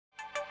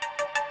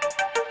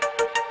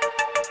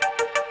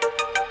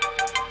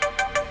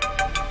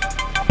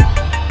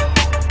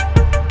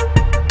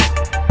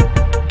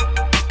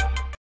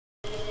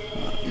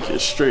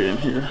straight in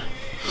here.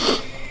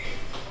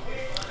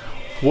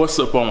 What's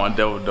up, all my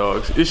devil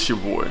dogs? It's your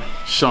boy,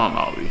 Sean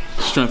Ollie,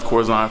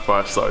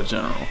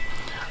 strength.corp.general.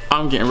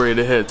 I'm getting ready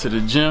to head to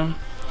the gym.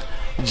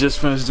 Just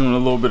finished doing a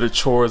little bit of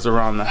chores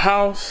around the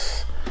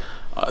house.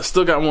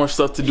 Still got more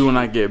stuff to do when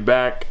I get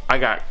back. I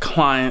got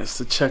clients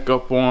to check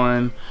up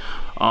on,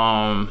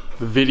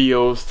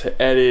 videos to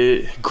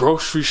edit,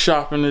 grocery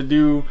shopping to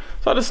do.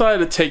 So I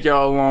decided to take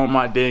y'all along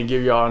my day and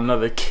give y'all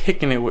another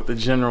Kicking It with the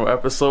General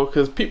episode,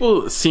 because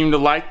people seem to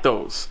like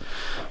those.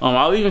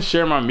 I'll even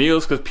share my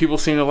meals because people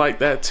seem to like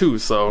that too.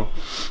 So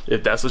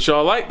if that's what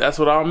y'all like, that's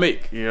what I'll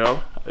make. You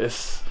know,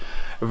 it's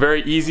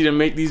very easy to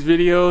make these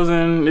videos,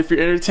 and if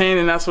you're entertained,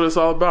 then that's what it's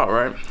all about,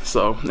 right?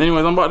 So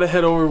anyways, I'm about to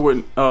head over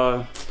with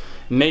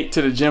Nate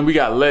to the gym. We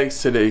got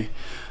legs today.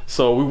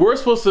 So we were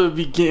supposed to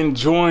be getting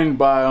joined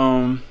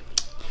by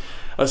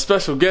a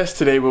special guest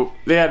today, but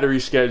they had to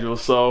reschedule.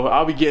 So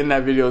I'll be getting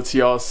that video to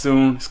y'all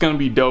soon. It's gonna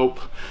be dope.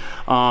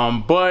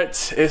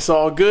 But it's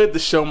all good. The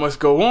show must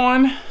go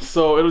on.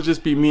 So it'll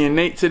just be me and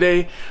Nate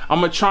today.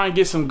 I'm gonna try and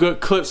get some good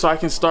clips so I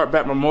can start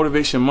back my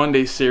Motivation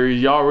Monday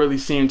series. Y'all really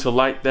seem to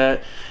like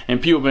that,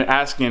 and people been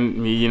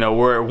asking me, you know,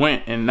 where it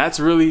went. And that's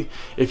really,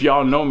 if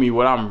y'all know me,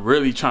 what I'm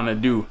really trying to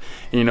do.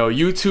 You know,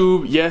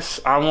 YouTube, yes,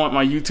 I want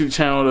my YouTube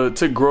channel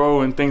to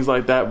grow and things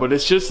like that, but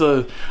it's just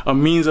a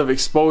means of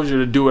exposure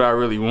to do what I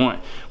really want,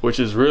 which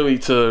is really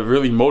to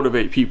really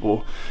motivate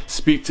people,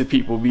 speak to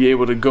people, be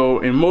able to go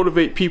and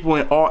motivate people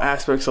in all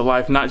aspects of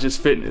life, not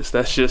just fitness.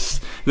 That's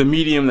just the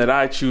medium that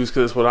I choose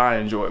because it's what I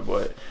enjoy,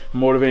 but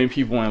motivating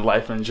people in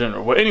life in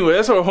general. But anyway,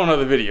 that's a whole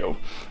nother video.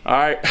 All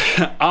right,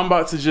 I'm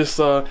about to just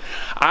I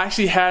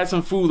actually had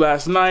some food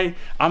last night.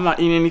 I'm not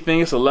eating anything.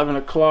 It's 11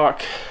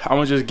 o'clock. I'm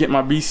gonna just get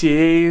my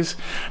BCAAs,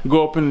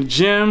 go up in the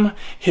gym,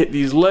 hit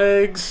these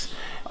legs.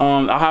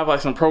 I'll have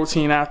like some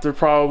protein after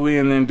probably,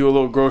 and then do a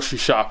little grocery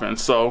shopping.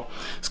 So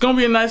it's gonna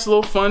be a nice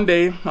little fun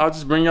day. I'll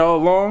just bring y'all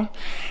along.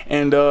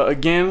 And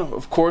again,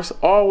 of course,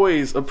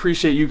 always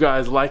appreciate you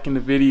guys liking the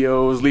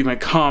videos, leaving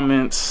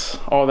comments,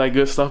 all that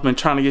good stuff. Been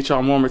trying to get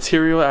y'all more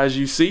material, as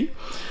you see.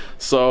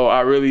 So I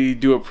really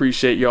do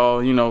appreciate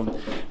y'all, you know,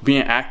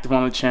 being active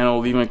on the channel,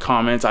 leaving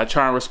comments. I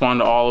try and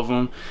respond to all of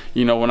them,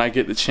 you know, when I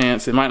get the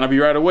chance. It might not be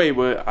right away,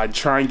 but I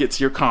try and get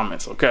to your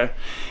comments, okay?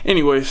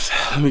 Anyways,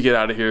 let me get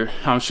out of here.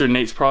 I'm sure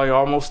Nate's probably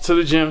almost to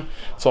the gym,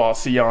 so I'll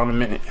see y'all in a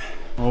minute.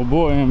 Oh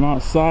boy, I'm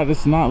outside.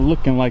 It's not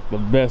looking like the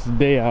best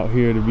day out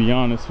here, to be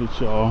honest with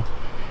y'all.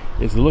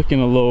 It's looking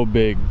a little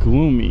bit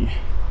gloomy.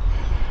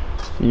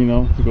 You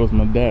know, there goes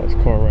my dad's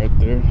car right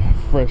there.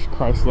 Fresh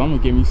Chrysler. I'm gonna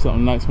get me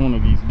something nice one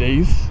of these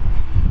days.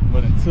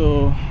 But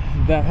until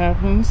that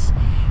happens,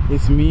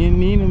 it's me and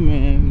Nina,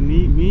 man.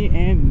 Me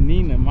and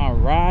Nina, my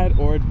ride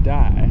or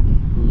die,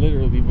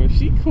 literally. But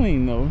she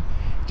clean though.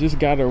 Just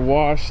got her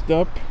washed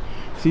up.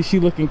 See, she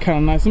looking kind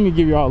of nice. Let me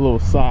give y'all a little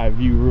side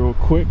view real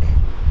quick.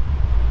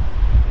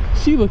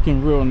 She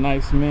looking real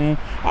nice, man.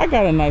 I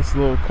got a nice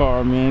little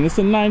car, man. It's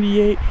a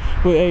 98,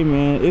 but hey,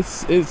 man,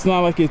 it's not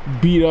like it's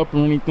beat up or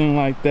anything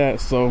like that.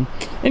 So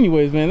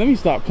anyways, man, let me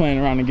stop playing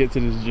around and get to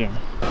this gym.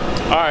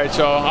 All right,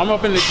 y'all, I'm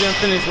up in the gym,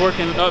 finished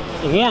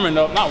warming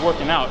up, not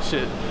working out,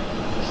 shit.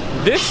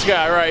 This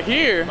guy right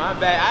here. My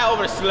bad, I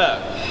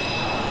overslept.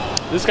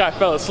 This guy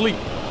fell asleep.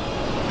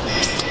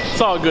 It's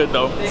all good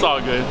though, it's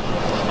all good.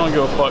 I don't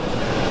give a fuck.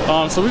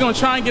 So we're gonna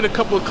try and get a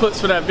couple of clips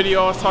for that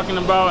video I was talking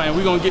about, and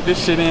we're gonna get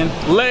this shit in.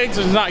 Legs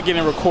is not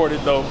getting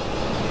recorded though,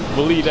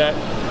 believe that.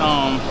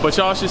 But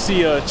y'all should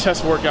see a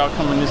chest workout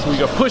coming this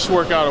week, a push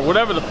workout or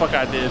whatever the fuck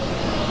I did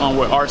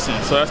with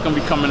Arson. So that's gonna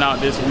be coming out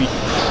this week.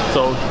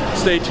 So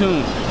stay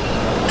tuned.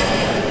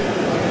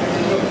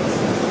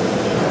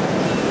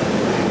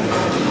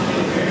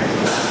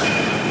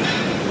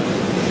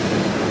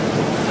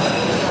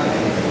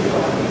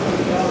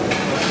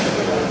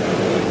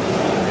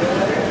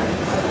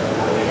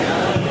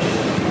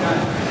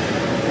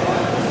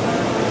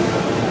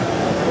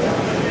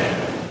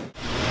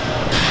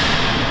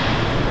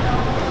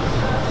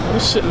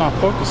 This shit not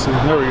focusing.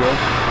 There we go.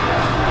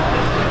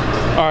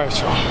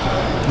 Alright,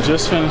 y'all.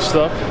 Just finished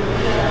up.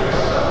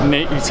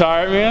 Nate, you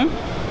tired, man?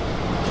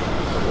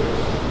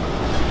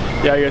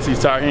 Yeah, I guess he's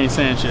tired. He ain't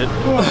saying shit.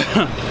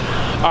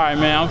 Alright,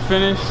 man, I'm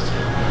finished.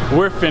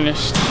 We're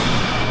finished.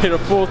 Hit a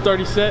full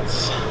 30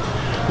 sets.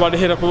 About to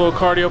hit up a little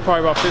cardio,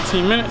 probably about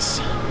 15 minutes.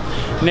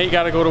 Nate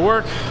got to go to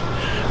work.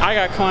 I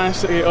got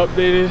clients to get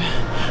updated,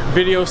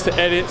 videos to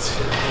edit,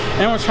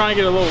 and we're trying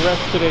to get a little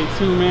rest today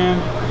too, man.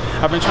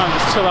 I've been trying to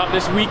just chill out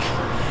this week,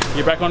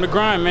 get back on the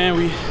grind, man.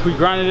 We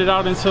grinded it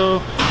out until,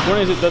 when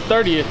is it, the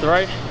 30th,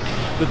 right?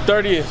 The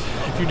 30th,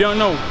 if you don't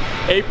know,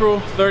 April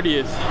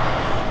 30th.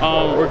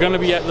 We're gonna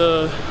be at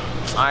the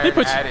Iron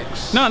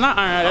Addicts. No, not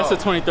Iron Addicts,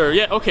 that's the 23rd.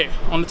 Yeah, okay,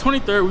 on the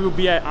 23rd, we will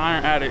be at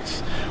Iron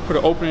Addicts for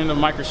the opening of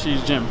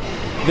Microcheese Gym.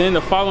 Then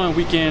the following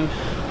weekend,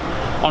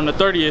 on the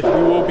 30th,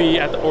 we will be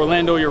at the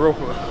Orlando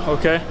Europa,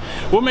 okay?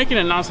 We'll make an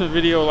announcement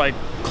video like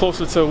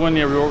closer to when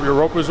the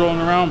Europa's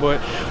rolling around, but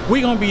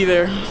we gonna be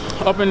there,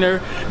 up in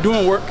there,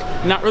 doing work.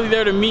 Not really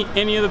there to meet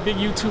any of the big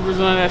YouTubers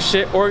and all that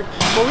shit, but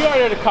we are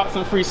there to cop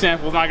some free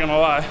samples, not gonna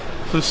lie.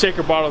 some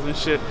shaker bottles and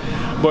shit.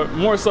 But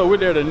more so, we're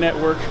there to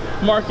network,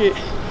 market,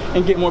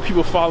 and get more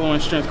people following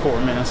Strength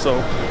Corp, man. So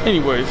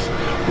anyways,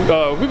 we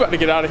about to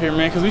get out of here,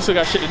 man, because we still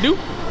got shit to do.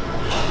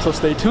 So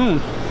stay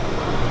tuned.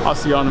 I'll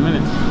see y'all in a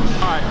minute.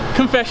 All right,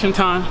 confession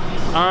time.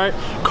 All right,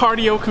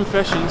 cardio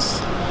confessions.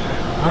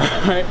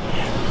 All right,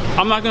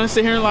 I'm not gonna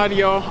sit here and lie to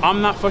y'all.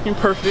 I'm not fucking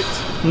perfect.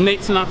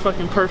 Nate's not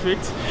fucking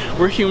perfect.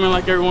 We're human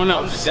like everyone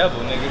else. I'm the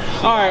devil,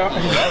 nigga. All right.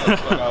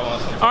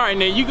 All right,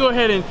 Nate, you go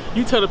ahead and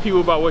you tell the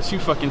people about what you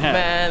fucking have.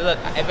 Man, look,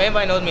 if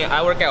anybody knows me,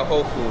 I work at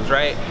Whole Foods,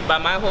 right? By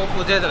my Whole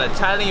Foods, there's an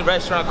Italian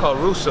restaurant called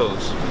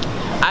Russo's.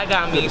 I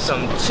got me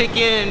some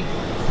chicken.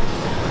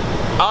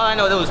 All I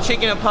know, there was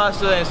chicken and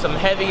pasta and some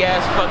heavy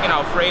ass fucking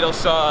Alfredo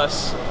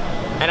sauce.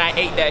 And I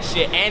ate that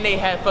shit. And they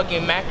had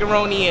fucking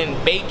macaroni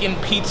and bacon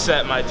pizza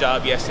at my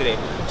job yesterday.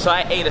 So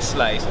I ate a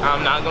slice,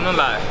 I'm not gonna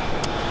lie.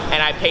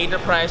 And I paid the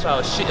price while I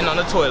was shitting on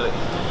the toilet.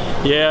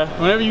 Yeah,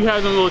 whenever you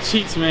have them little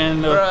cheats,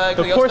 man,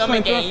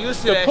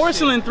 the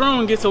porcelain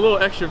throne gets a little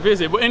extra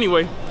visit. But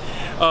anyway,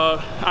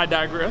 I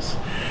digress.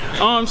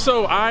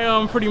 So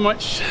I pretty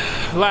much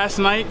last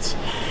night,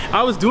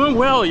 I was doing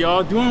well,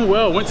 y'all, doing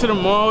well. Went to the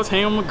malls,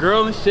 hanging with my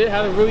girl and shit,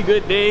 had a really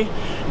good day.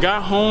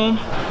 Got home,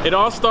 it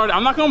all started,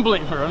 I'm not gonna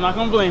blame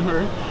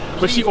her,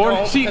 but she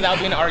ordered, that'll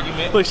be an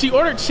argument. Look, she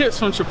ordered chips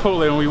from Chipotle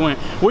when we went,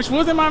 which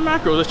was in my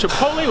macros. The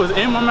Chipotle was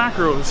in my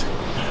macros.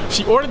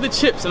 She ordered the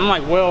chips, and I'm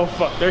like, well,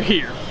 fuck, they're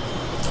here.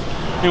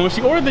 And when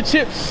she ordered the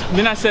chips,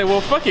 then I said,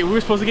 well, fuck it, we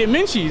were supposed to get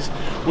Menchie's,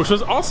 which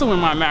was also in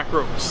my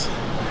macros.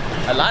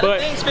 A lot of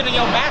things fit in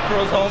your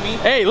macros, homie.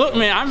 Hey, look,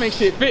 man, I make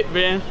shit fit,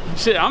 man.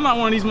 Shit, I'm not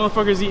one of these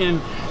motherfuckers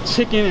eating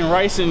chicken and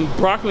rice and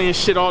broccoli and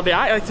shit all day.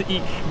 I like to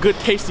eat good,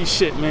 tasty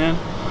shit, man.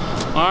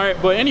 All right,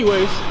 but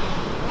anyways,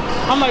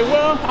 I'm like,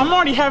 well, I'm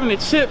already having the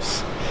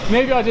chips.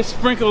 Maybe I'll just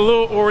sprinkle a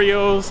little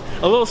Oreos,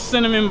 a little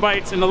cinnamon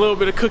bites, and a little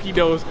bit of cookie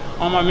doughs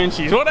on my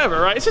Menchie's,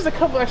 whatever, right? It's just a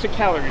couple extra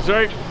calories,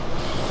 right?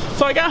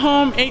 So I got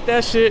home, ate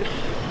that shit.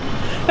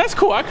 That's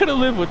cool, I could have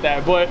lived with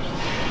that, but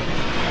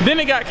then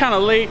it got kind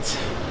of late.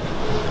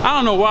 I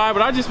don't know why,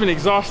 but I've just been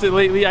exhausted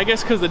lately. I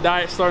guess because the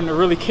diet's starting to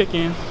really kick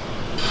in.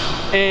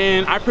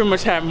 And I pretty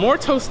much had more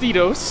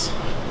Tostitos.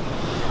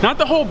 Not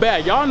the whole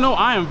bag. Y'all know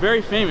I am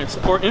very famous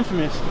or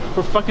infamous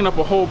for fucking up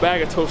a whole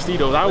bag of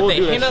Tostitos. I will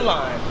do that. Hint of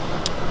lime.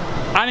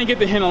 I didn't get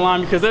the hint of lime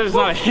because that is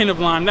not a hint of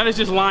lime. That is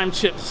just lime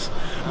chips.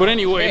 But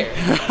anyway,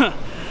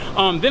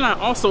 then I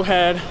also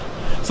had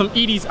some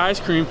Edie's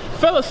ice cream.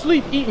 Fell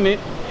asleep eating it,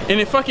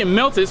 and it fucking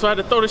melted, so I had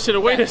to throw this shit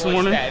away this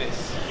morning.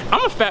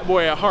 I'm a fat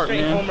boy at heart,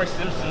 man. Homer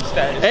Simpson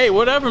status. Hey,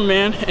 whatever,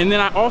 man. And then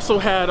I also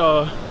had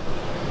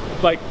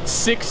like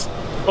 6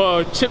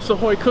 Chips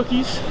Ahoy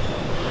cookies.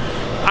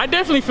 I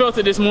definitely felt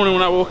it this morning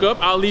when I woke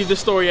up. I'll leave the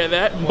story at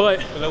that.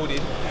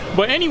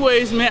 But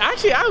anyways, man,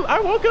 actually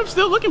I woke up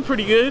still looking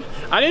pretty good.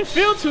 I didn't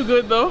feel too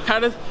good though.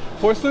 Had a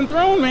porcelain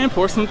throne, man,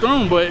 porcelain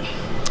throne. But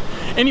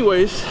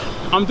anyways,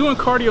 I'm doing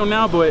cardio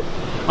now, but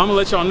I'm gonna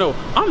let y'all know,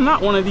 I'm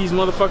not one of these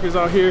motherfuckers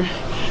out here.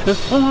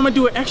 Oh, I'm gonna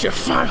do an extra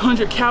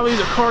 500 calories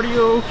of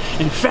cardio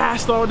and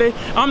fast all day.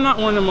 I'm not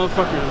one of them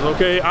motherfuckers,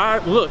 okay?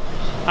 Look,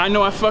 I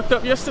know I fucked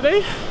up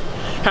yesterday,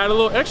 had a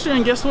little extra,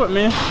 and guess what,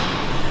 man?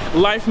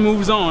 Life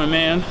moves on,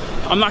 man.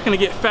 I'm not gonna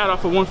get fat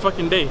off of one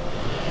fucking day.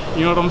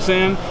 You know what I'm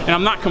saying? And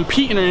I'm not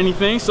competing or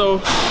anything,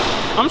 so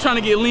I'm trying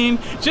to get lean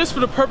just for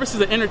the purposes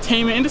of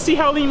entertainment and to see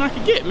how lean I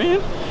can get,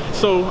 man.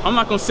 So I'm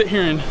not gonna sit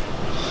here and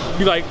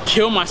be like,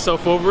 kill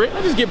myself over it.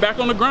 I just get back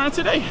on the grind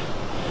today.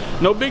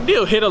 No big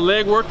deal. Hit a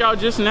leg workout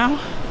just now.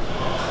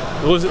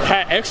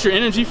 Had extra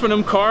energy for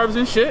them carbs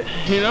and shit,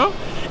 you know?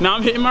 Now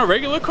I'm hitting my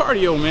regular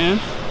cardio, man.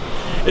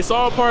 It's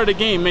all part of the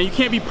game, man. You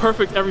can't be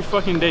perfect every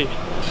fucking day.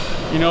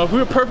 You know, if we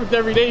were perfect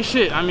every day,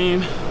 shit, I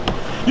mean,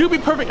 you'll be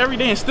perfect every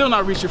day and still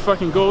not reach your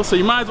fucking goals, so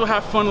you might as well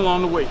have fun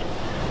along the way.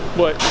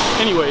 But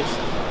anyways,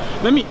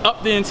 let me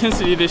up the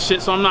intensity of this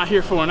shit so I'm not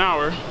here for an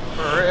hour.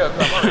 For real,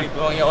 cause I'm already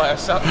blowing your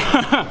ass up.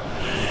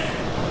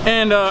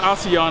 And I'll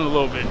see y'all in a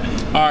little bit.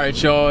 All right,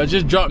 y'all, I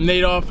just dropped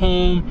Nate off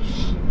home,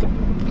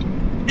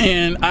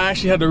 and I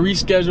actually had to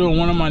reschedule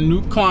one of my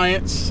new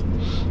clients.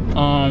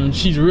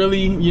 She's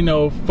really, you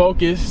know,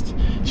 focused.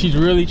 She's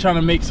really trying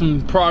to make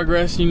some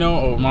progress, you know.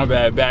 Oh, my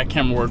bad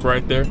camera work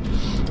right there.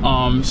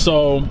 But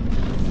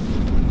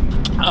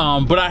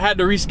I had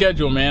to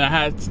reschedule, man. I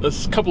had a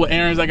couple of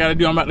errands I gotta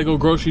do. I'm about to go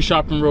grocery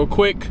shopping real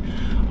quick,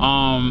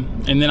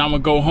 and then I'm gonna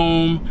go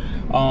home.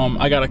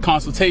 I got a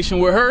consultation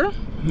with her,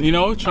 you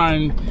know, try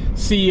and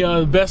see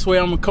the best way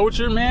I'm gonna coach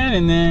her, man.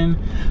 And then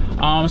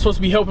I'm supposed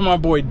to be helping my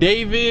boy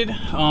David.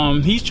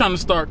 He's trying to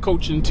start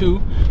coaching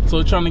too,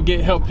 so trying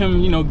to help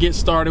him, you know, get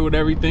started with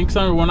everything. Cause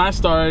I remember when I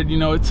started, you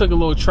know, it took a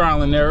little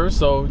trial and error,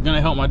 so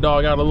gonna help my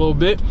dog out a little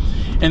bit.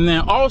 And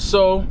then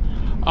also,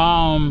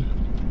 I'm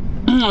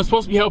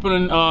supposed to be helping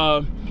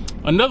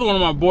another one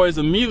of my boys,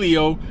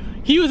 Emilio,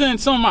 he was in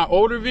some of my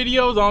older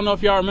videos. I don't know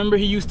if y'all remember.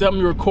 He used to help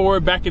me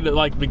record back at the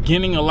like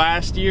beginning of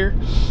last year.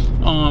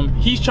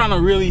 He's trying to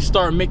really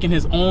start making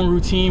his own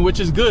routine, which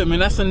is good, man.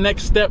 That's the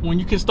next step. When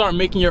you can start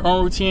making your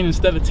own routine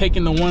instead of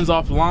taking the ones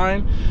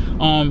offline,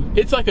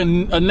 it's like a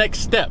next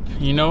step,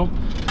 you know.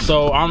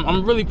 So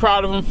I'm really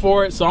proud of him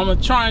for it. So I'm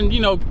gonna try and,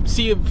 you know,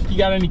 see if you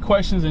got any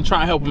questions and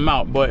try and help him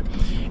out. But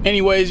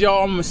anyways,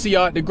 y'all, I'm gonna see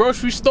y'all at the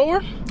grocery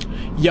store.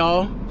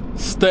 Y'all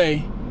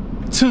stay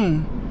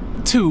tuned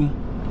to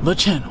the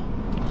channel.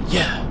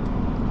 Yeah.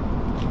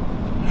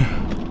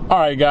 All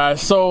right,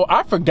 guys, so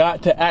I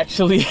forgot to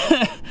actually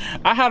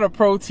I had a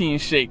protein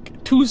shake,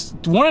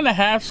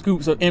 1.5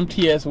 scoops of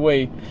MTS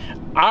whey.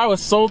 I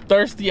was so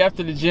thirsty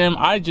after the gym,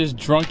 I just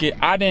drunk it.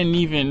 I didn't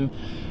even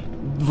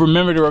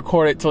remember to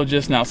record it till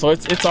just now, so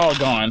it's all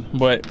gone.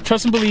 But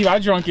trust and believe, I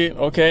drunk it,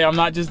 okay? I'm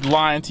not just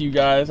lying to you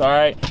guys, all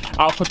right?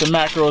 I'll put the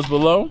macros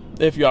below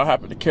if y'all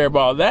happen to care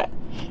about that.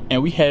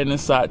 And we heading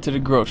inside to the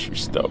grocery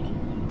store.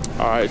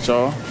 All right,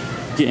 y'all.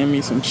 Getting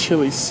me some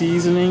chili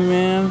seasoning,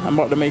 man. I'm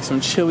about to make some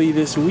chili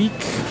this week.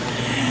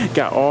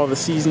 Got all the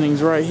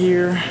seasonings right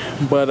here,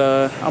 but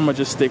I'm gonna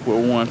just stick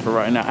with one for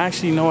right now.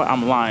 Actually, you know what?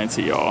 I'm lying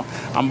to y'all.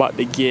 I'm about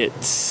to get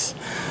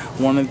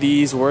one of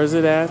these. Where is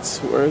it at?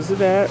 Where is it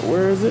at?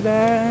 Where is it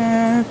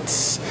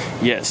at?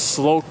 Yes,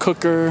 slow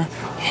cooker,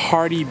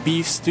 hearty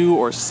beef stew,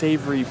 or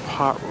savory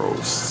pot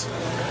roast.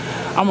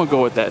 I'm gonna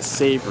go with that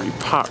savory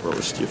pot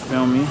roast, you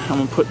feel me? I'm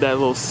gonna put that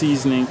little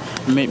seasoning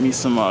and make me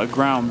some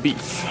ground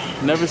beef.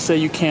 Never say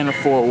you can't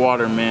afford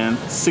water, man.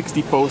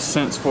 64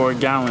 cents for a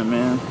gallon,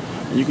 man.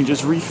 And you can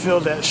just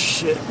refill that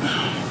shit.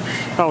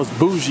 If I was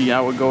bougie,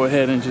 I would go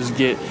ahead and just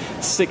get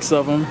 6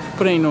 of them,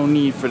 but ain't no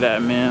need for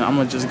that, man. I'm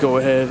gonna just go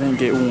ahead and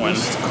get one.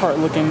 This cart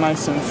looking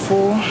nice and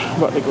full.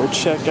 About to go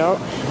check out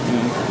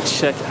and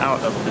check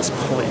out of this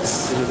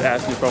place. They just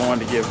asked me if I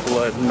wanted to give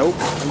blood. Nope,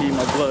 I need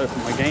my blood for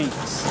my games.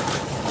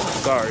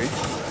 Sorry.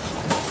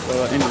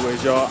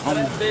 Anyways, y'all,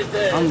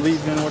 I'm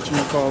leaving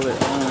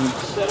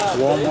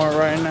Walmart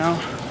right now.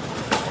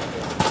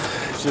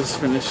 Just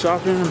finished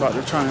shopping, about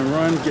to try and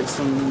run, get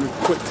some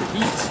quick to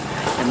eat,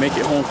 and make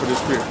it home for this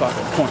 3 o'clock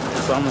appointment.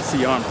 So I'm gonna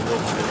see y'all in a little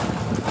bit.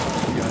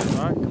 You guys,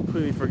 I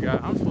completely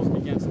forgot. I'm supposed to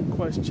be getting some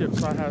Quest chips,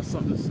 so I have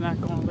something to snack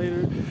on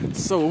later.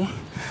 So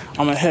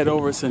I'm gonna head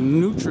over to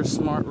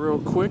Nutri-Smart real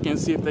quick and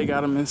see if they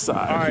got them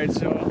inside. All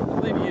right,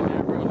 y'all. Lady in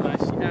there real nice.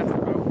 She asked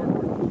about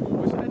work for Google,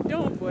 which I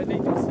don't, but they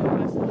do send a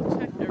nice little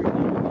check every now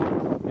and then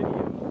in the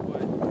video.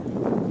 But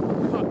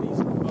caught these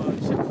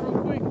chips real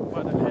quick.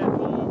 About to head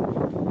home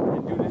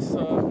and do this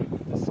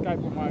Skype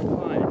with my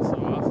client. So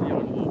I'll see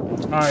y'all in a little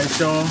bit. All right,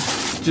 y'all.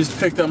 Just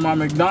picked up my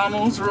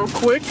McDonald's real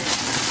quick.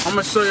 I'm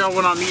gonna show y'all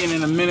what I'm eating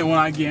in a minute when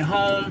I get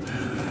home.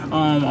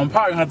 I'm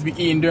probably gonna have to be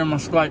eating during my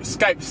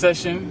Skype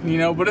session, you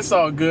know, but it's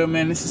all good,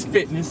 man. This is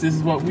fitness. This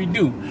is what we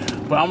do.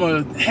 But I'm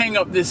gonna hang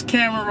up this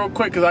camera real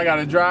quick because I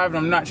gotta drive and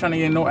I'm not trying to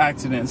get in no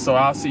accidents. So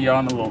I'll see y'all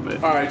in a little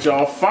bit. All right,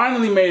 y'all.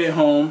 Finally made it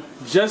home.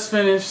 Just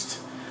finished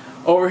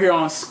over here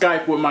on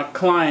Skype with my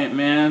client,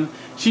 man.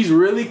 She's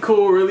really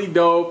cool, really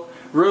dope,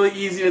 really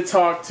easy to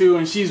talk to,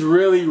 and she's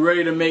really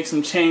ready to make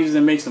some changes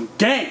and make some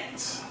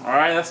gains. All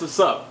right, that's what's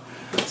up.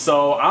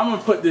 So I'm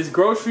gonna put this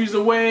groceries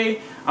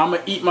away. I'm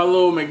gonna eat my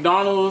little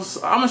McDonald's.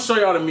 I'm gonna show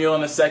y'all the meal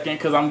in a second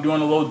because I'm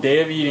doing a little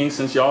day of eating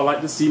since y'all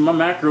like to see my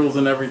macros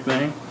and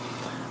everything.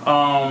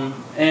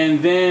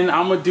 And then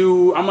I'm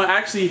gonna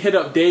actually hit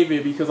up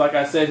David because like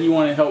I said, he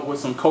wanted help with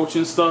some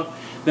coaching stuff.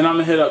 Then I'm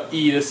gonna hit up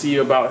E to see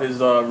about his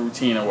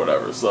routine or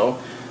whatever. So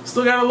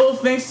still got a little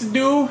things to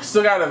do.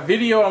 Still got a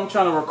video I'm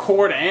trying to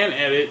record and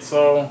edit.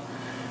 So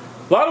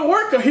a lot of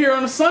work here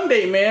on a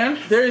Sunday, man.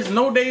 There is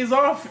no days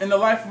off in the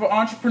life of an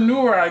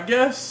entrepreneur, I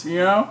guess, you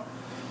know.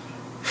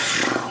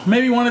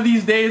 Maybe one of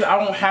these days I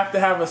won't have to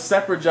have a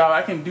separate job.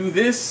 I can do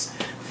this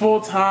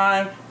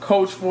full-time,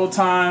 coach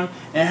full-time,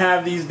 and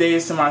have these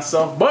days to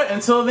myself. But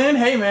until then,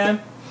 hey,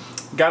 man,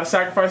 gotta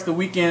sacrifice the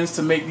weekends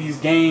to make these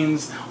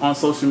gains on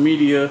social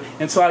media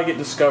until I get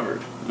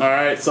discovered.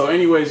 Alright, so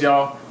anyways,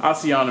 y'all, I'll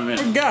see y'all in a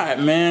minute.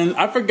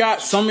 I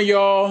forgot some of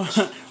y'all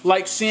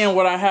like seeing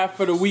what I have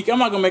for the week. I'm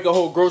not gonna make a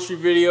whole grocery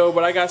video,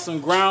 but I got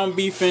some ground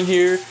beef in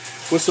here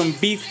with some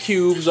beef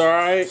cubes,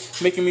 alright?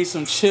 Making me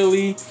some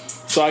chili.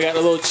 So I got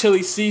a little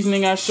chili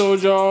seasoning I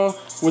showed y'all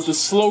with the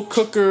slow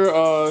cooker,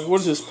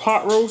 what is this,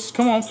 pot roast?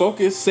 Come on,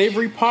 focus,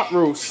 savory pot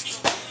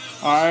roast.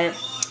 Alright,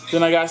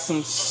 then I got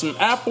some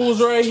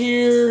apples right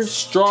here,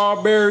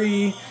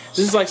 strawberry.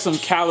 This is like some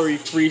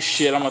calorie-free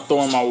shit I'm gonna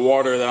throw in my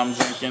water that I'm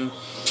drinking.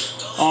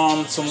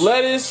 Some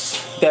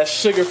lettuce, that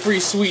sugar-free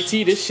sweet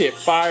tea. This shit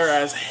fire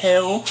as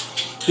hell.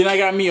 Then I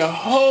got me a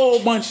whole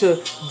bunch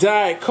of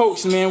Diet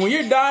Cokes, man. When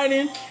you're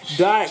dieting,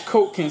 Diet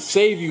Coke can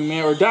save you,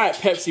 man. Or Diet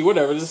Pepsi,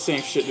 whatever. It's the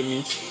same shit to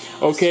me.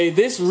 Okay,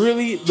 this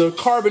really, the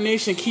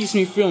carbonation keeps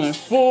me feeling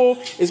full.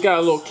 It's got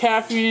a little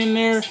caffeine in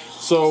there,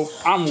 so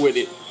I'm with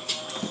it.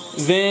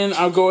 Then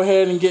I'll go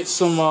ahead and get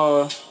some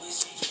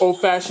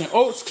old-fashioned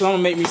oats because I'm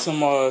gonna make me some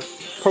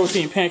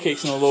protein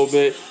pancakes in a little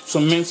bit.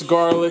 Some minced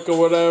garlic or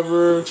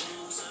whatever.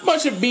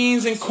 Bunch of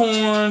beans and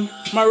corn.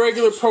 My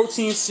regular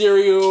protein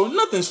cereal.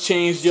 Nothing's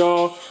changed,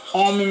 y'all.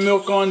 almond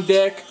milk on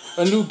deck,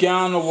 a new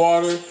gallon of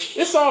water.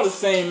 It's all the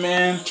same,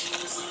 man.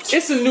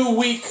 It's a new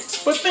week,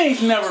 but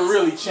things never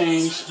really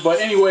change.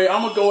 But anyway,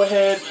 I'm gonna go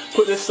ahead,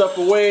 put this stuff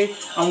away.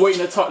 I'm waiting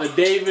to talk to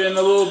David in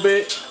a little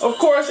bit. Of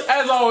course,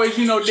 as always,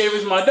 you know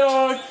David's my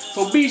dog,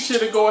 so be sure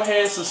to go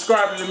ahead and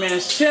subscribe to the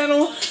man's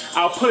channel.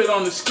 I'll put it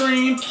on the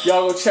screen.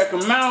 Y'all go check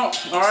him out.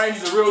 All right,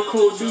 he's a real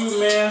cool dude,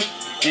 man.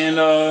 And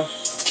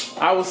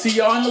I will see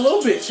y'all in a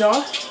little bit,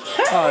 y'all.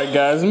 All right,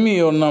 guys,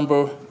 meal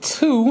number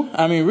 2.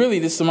 I mean, really,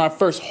 this is my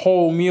first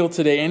whole meal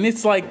today, and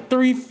it's like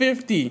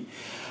 $3.50.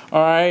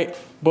 All right.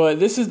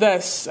 But this is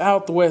that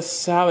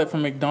Southwest salad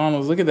from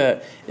McDonald's. Look at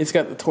that. It's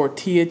got the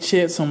tortilla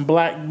chips, some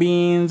black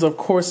beans, of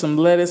course, some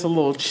lettuce, a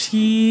little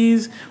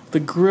cheese, the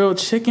grilled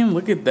chicken.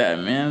 Look at that,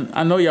 man.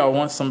 I know y'all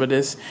want some of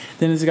this.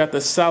 Then it's got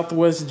the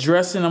Southwest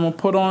dressing I'm going to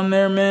put on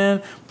there,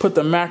 man. Put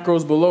the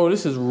macros below.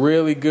 This is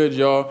really good,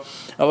 y'all.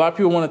 A lot of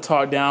people want to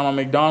talk down on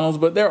McDonald's,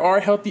 but there are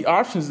healthy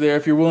options there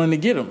if you're willing to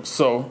get them.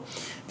 So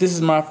this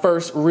is my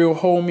first real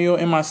whole meal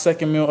and my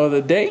second meal of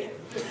the day.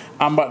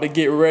 I'm about to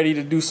get ready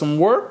to do some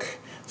work.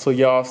 So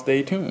y'all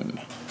stay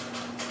tuned.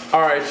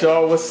 All right,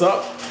 y'all, what's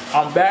up?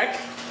 I'm back.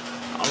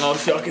 I don't know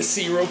if y'all can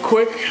see real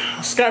quick.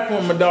 I'm Skyping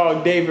with my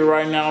dog David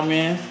right now,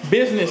 man.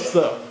 Business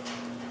stuff.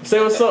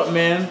 Say what's up,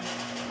 man.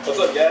 What's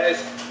up,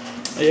 guys?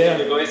 Yeah.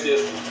 I'm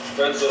Iglesias,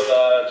 friends with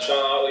Sean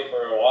Otley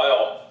for a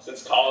while,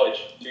 since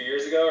college, 2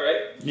 years ago,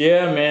 right?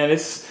 Yeah, man.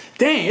 It's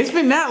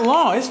been that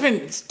long. It's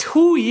been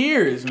 2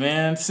 years,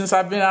 man, since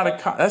I've been out of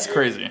college. That's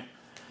crazy.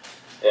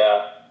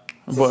 Yeah.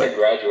 Since I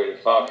graduated,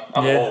 fuck.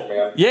 I'm old,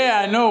 man.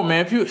 Yeah, I know,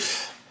 man.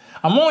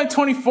 I'm only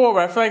 24,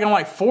 but I feel like I'm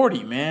like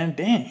 40, man.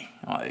 Dang.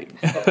 Like,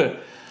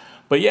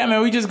 but yeah,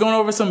 man, we just going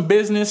over some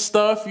business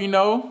stuff, you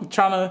know.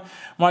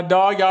 My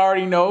dog, y'all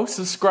already know.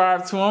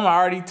 Subscribe to him. I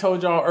already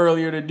told y'all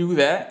earlier to do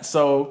that.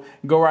 So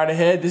go right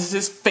ahead. This is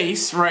his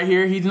face right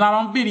here. He's not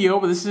on video,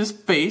 but this is his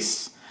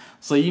face.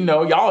 So you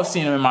know, y'all have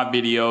seen him in my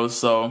videos.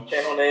 So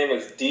channel name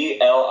is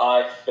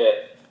DLI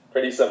Fit.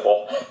 Pretty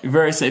simple.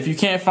 Very simple. If you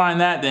can't find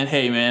that, then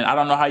hey, man, I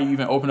don't know how you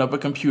even open up a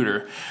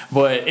computer.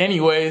 But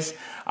anyways,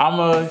 I'm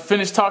going to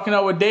finish talking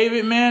up with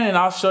David, man, and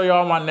I'll show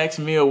y'all my next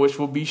meal, which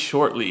will be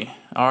shortly.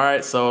 All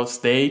right, so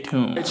stay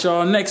tuned. All right,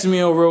 y'all, next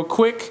meal real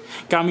quick.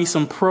 Got me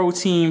some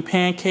protein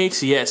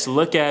pancakes. Yes,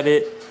 look at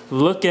it.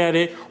 Look at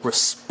it.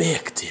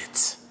 Respect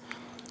it.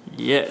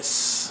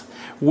 Yes.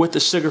 With the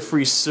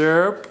sugar-free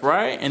syrup,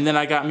 right? And then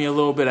I got me a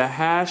little bit of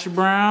hash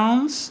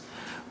browns.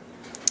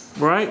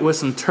 Right, with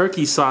some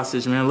turkey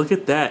sausage, man. Look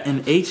at that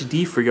in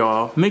HD for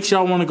y'all. Makes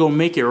y'all want to go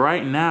make it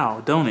right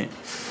now, don't it?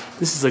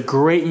 This is a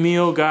great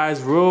meal,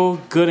 guys. Real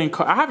good and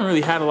I haven't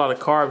really had a lot of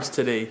carbs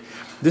today.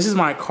 This is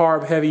my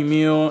carb-heavy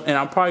meal, and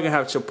I'm probably gonna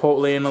have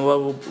Chipotle in a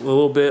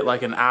little bit,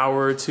 like an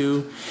hour or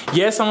two.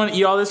 Yes, I'm gonna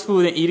eat all this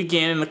food and eat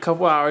again in a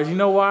couple hours. You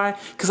know why?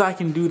 Because I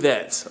can do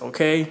that.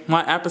 Okay,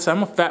 my appetite.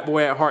 I'm a fat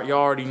boy at heart. Y'all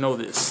already know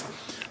this.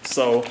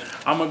 So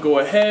I'm gonna go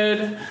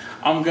ahead.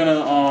 I'm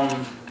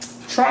gonna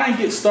try and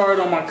get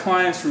started on my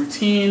client's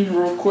routine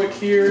real quick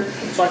here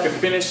so I can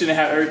finish it and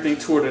have everything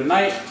toward the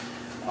night.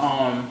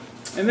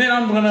 And then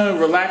I'm gonna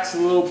relax a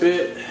little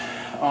bit,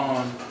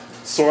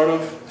 sort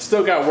of.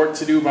 Still got work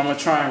to do, but I'm gonna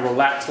try and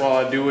relax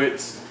while I do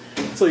it.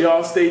 So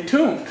y'all stay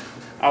tuned.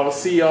 I will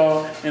see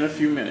y'all in a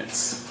few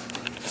minutes.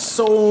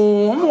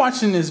 So I'm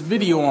watching this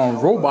video on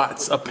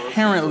robots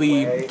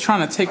apparently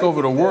trying to take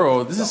over the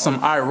world. This is some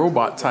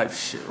iRobot type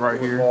shit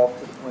right here.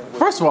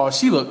 First of all,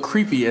 she looked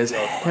creepy as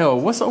hell.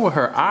 What's up with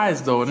her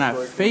eyes though and that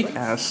fake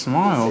ass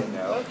smile?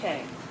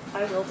 Okay,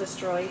 I will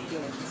destroy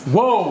humans.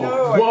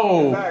 Whoa,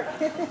 whoa.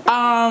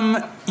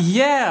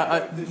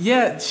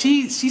 Yeah,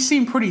 she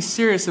seemed pretty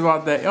serious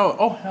about that.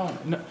 Oh hell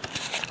no.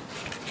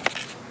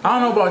 I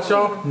don't know about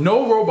y'all.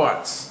 No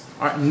robots.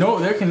 All right, no,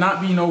 there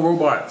cannot be no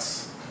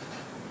robots.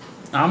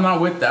 I'm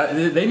not with that.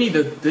 They need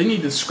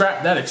to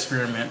scrap that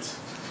experiment.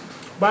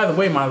 By the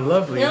way, my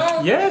lovely.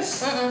 No.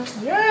 Yes.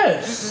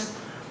 Yes.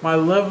 My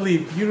lovely,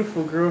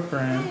 beautiful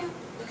girlfriend.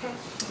 Okay.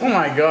 Oh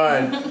my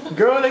God,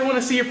 girl! They want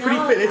to see your pretty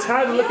face. They're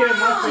tired of looking at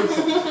my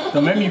face.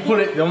 Don't make me put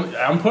it.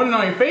 I'm putting it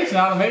on your face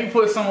now. Don't make me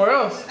put it somewhere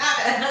else.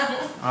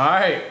 All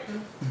right.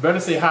 You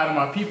better say hi to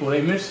my people.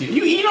 They miss you.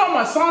 You eat all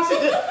my sausage.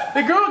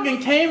 The girl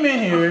came in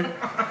here,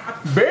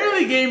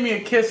 barely gave me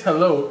a kiss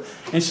hello,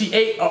 and she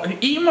ate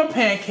my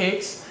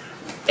pancakes,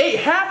 ate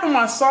half of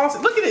my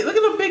sausage. Look at it. Look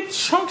at the big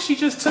chunk she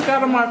just took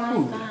out of my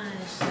food.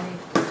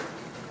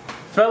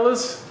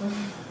 Fellas,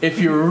 if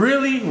you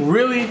really,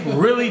 really,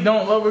 really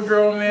don't love a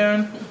girl,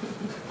 man,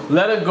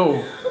 let her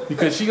go.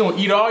 Because she gonna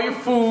eat all your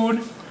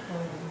food.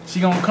 She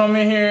gonna come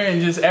in here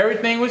and just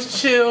everything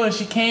was chill. And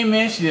she came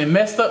in, she done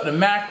messed up the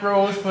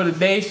macros for the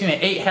day. She done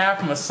ate half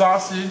of my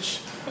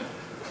sausage.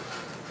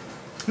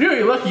 You're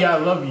really lucky I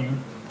love you.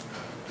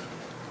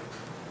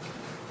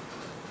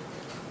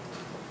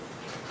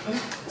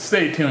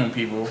 Stay tuned,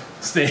 people.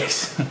 Stay.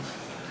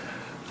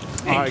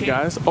 Alright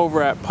guys,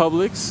 over at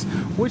Publix,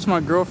 which my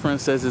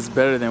girlfriend says is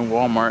better than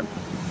Walmart.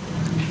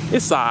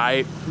 It's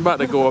alright. I'm about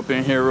to go up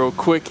in here real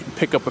quick and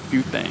pick up a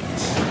few things.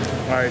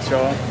 Alright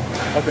y'all,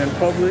 up in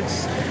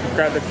Publix,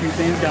 Grabbed a few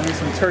things, got me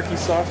some turkey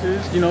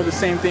sausage. You know, the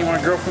same thing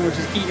my girlfriend was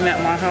just eating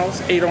at my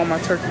house, ate all my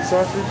turkey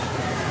sausage.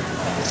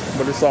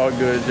 But it's all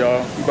good,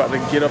 y'all. We about to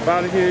get up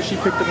out of here. She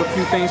picked up a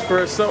few things for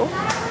herself.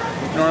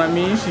 You know what I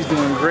mean? She's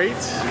doing great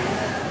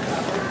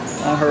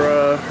on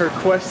her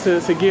quest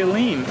to get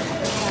lean.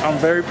 I'm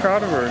very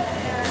proud of her.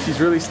 She's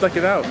really stuck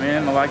it out,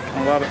 man. Like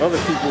a lot of other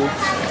people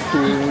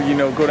who, you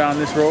know, go down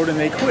this road and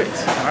they quit.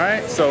 All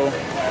right. So,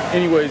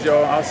 anyways,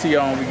 y'all, I'll see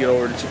y'all when we get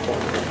over to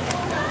Chipotle.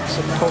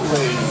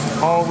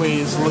 Chipotle,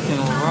 always looking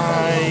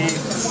right.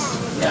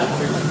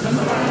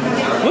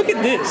 Look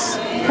at this.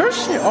 Her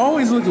shit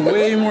always looks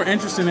way more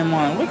interesting than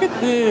mine. Look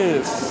at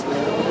this.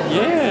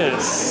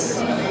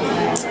 Yes.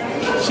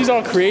 She's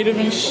all creative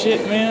and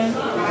shit, man.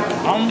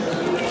 I'm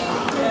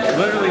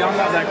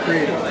not that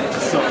creative.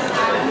 So,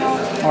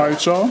 all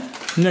right, y'all.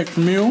 Next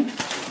meal,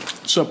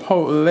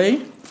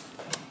 Chipotle.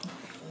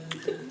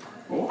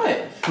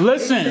 What?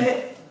 Listen.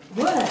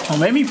 What? Don't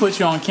make me put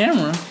you on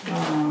camera.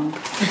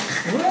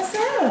 What's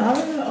that? I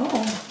don't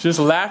know. Just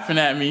laughing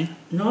at me.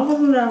 No, I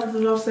wasn't laughing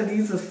because I said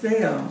these are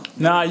stale.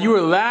 Nah, you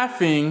were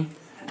laughing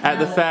at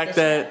the fact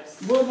that.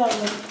 What about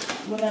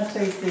when I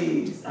taste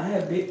these? I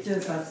had big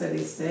chips, I said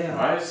it's stale.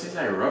 Why does it taste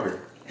like rubber?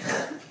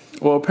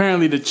 Well,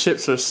 apparently the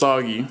chips are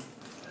soggy.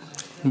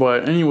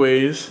 But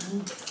anyways.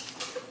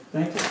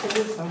 Thank you for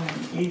this.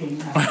 I'm eating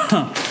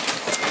now.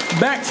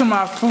 Back to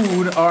my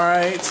food,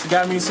 alright.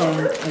 Got me some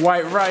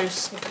white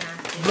rice,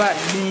 black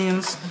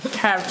beans,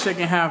 half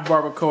chicken, half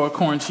barbacoa,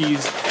 corn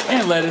cheese,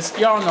 and lettuce.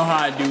 Y'all know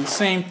how I do.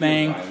 Same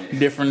thing,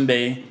 different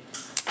day.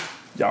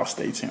 Y'all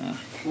stay tuned.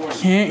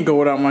 Can't go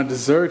without my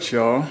dessert,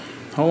 y'all.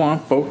 Hold on,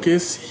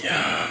 focus.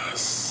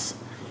 Yes.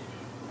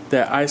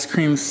 That ice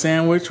cream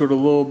sandwich with a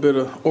little bit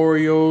of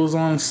Oreos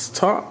on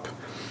top.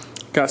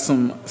 Got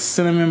some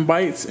cinnamon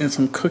bites and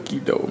some cookie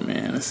dough,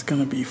 man. It's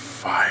gonna be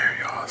fire,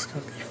 y'all. It's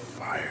gonna be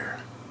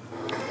fire.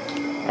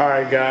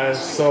 Alright, guys.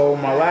 So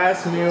my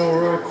last meal,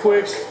 real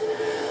quick,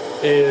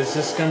 is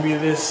just gonna be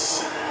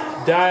this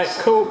Diet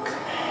Coke.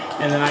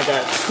 And then I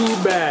got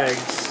 2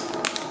 bags.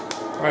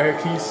 Right here,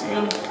 can you see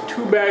them?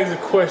 2 bags of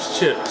Quest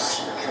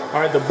chips.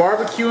 Alright, the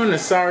barbecue and the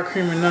sour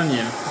cream and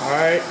onion.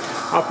 Alright,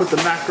 I'll put the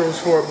macros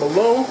for it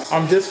below.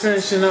 I'm just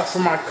finishing up for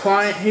my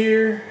client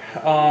here,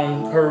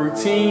 her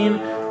routine,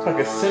 so I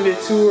can send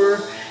it to her.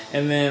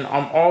 And then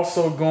I'm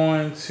also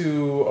going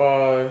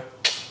to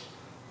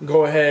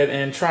go ahead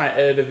and try and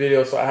edit a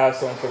video so I have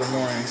something for the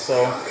morning.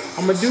 So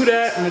I'm gonna do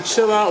that. I'm gonna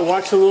chill out,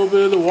 watch a little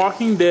bit of The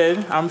Walking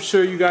Dead. I'm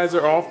sure you guys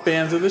are all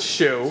fans of the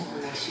show.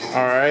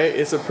 Alright,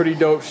 it's a pretty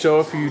dope show.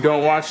 If you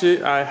don't watch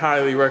it, I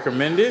highly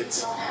recommend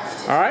it.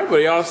 Alright,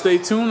 but y'all stay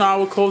tuned. I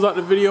will close out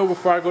the video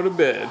before I go to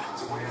bed.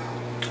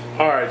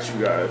 Alright,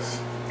 you guys.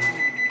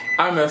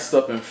 I messed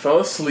up and fell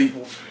asleep.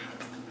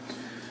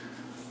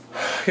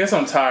 I guess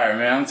I'm tired,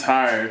 man. I'm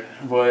tired.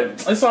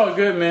 But it's all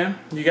good, man.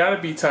 You gotta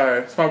be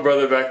tired. It's my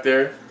brother back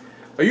there.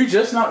 Are you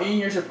just not eating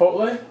your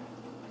Chipotle?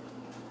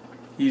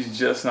 He's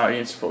just not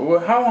eating Chipotle. Well,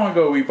 how long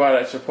ago we bought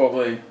that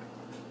Chipotle?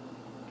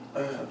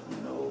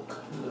 No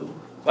clue.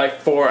 Like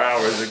 4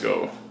 hours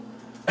ago.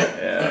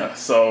 Yeah,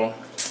 so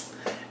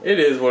it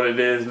is what it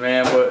is,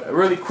 man. But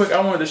really quick, I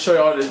wanted to show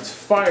y'all this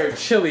fire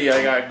chili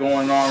I got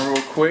going on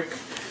real quick.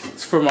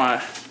 It's for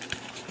my...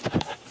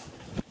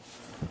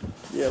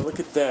 Yeah, look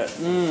at that.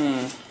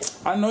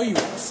 I know you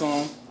want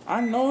some.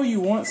 I know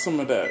you want some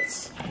of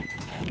that.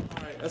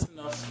 Alright, that's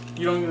enough.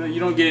 You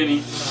don't get any.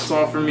 It's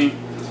all for me.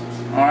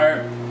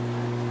 Alright.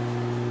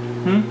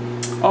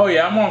 Oh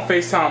yeah, I'm on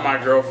FaceTime with my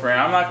girlfriend.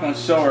 I'm not gonna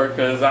show her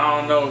because I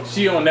don't know.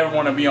 She don't never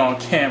want to be on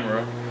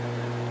camera.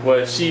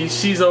 But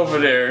she's over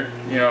there,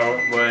 you know.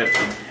 But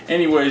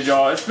anyways,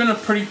 y'all, it's been a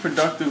pretty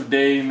productive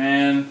day,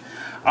 man.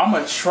 I'm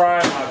gonna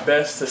try my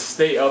best to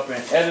stay up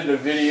and edit a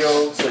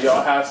video so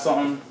y'all have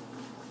something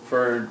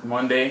for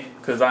Monday,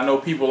 because I know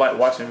people like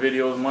watching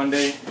videos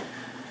Monday.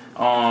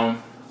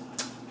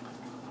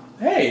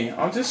 Hey,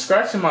 I'm just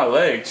scratching my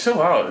leg.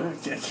 Chill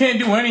out. Can't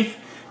do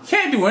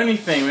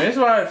anything, man. That's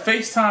why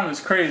FaceTime is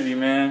crazy,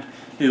 man.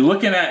 You're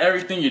looking at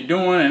everything you're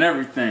doing and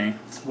everything.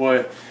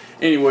 But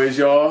anyways,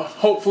 y'all,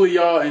 hopefully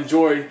y'all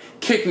enjoyed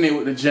kicking it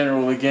with the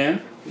general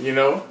again. You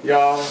know,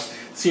 y'all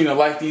seem to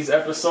like these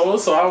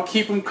episodes, so I'll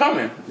keep them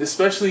coming.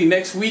 Especially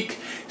next week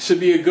should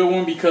be a good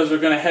one because we're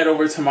gonna head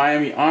over to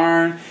Miami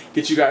Iron,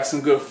 get you guys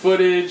some good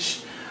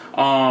footage,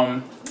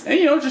 and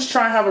you know, just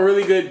try and have a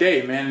really good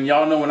day, man. And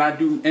y'all know when I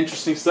do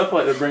interesting stuff, I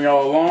like to bring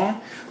y'all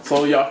along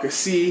so y'all can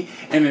see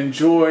and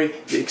enjoy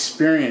the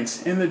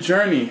experience and the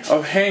journey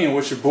of hanging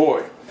with your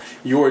boy,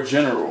 your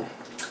general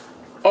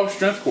of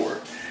Strength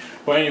Corp.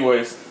 But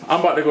anyways,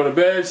 I'm about to go to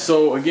bed.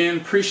 So again,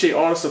 appreciate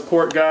all the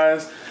support,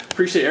 guys.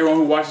 Appreciate everyone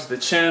who watches the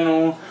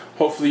channel.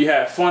 Hopefully you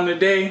had fun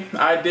today.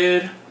 I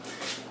did.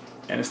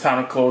 And it's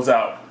time to close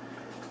out.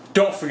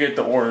 Don't forget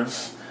the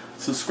orders.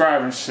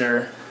 Subscribe and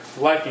share.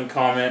 Like and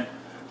comment.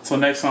 Until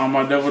next time,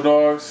 my devil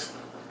dogs.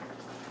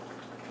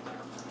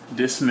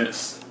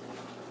 Dismiss.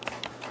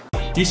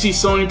 You see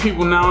so many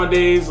people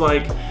nowadays,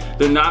 like,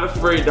 they're not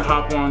afraid to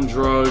hop on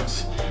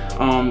drugs.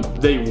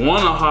 They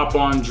want to hop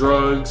on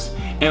drugs.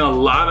 And a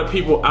lot of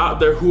people out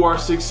there who are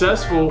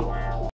successful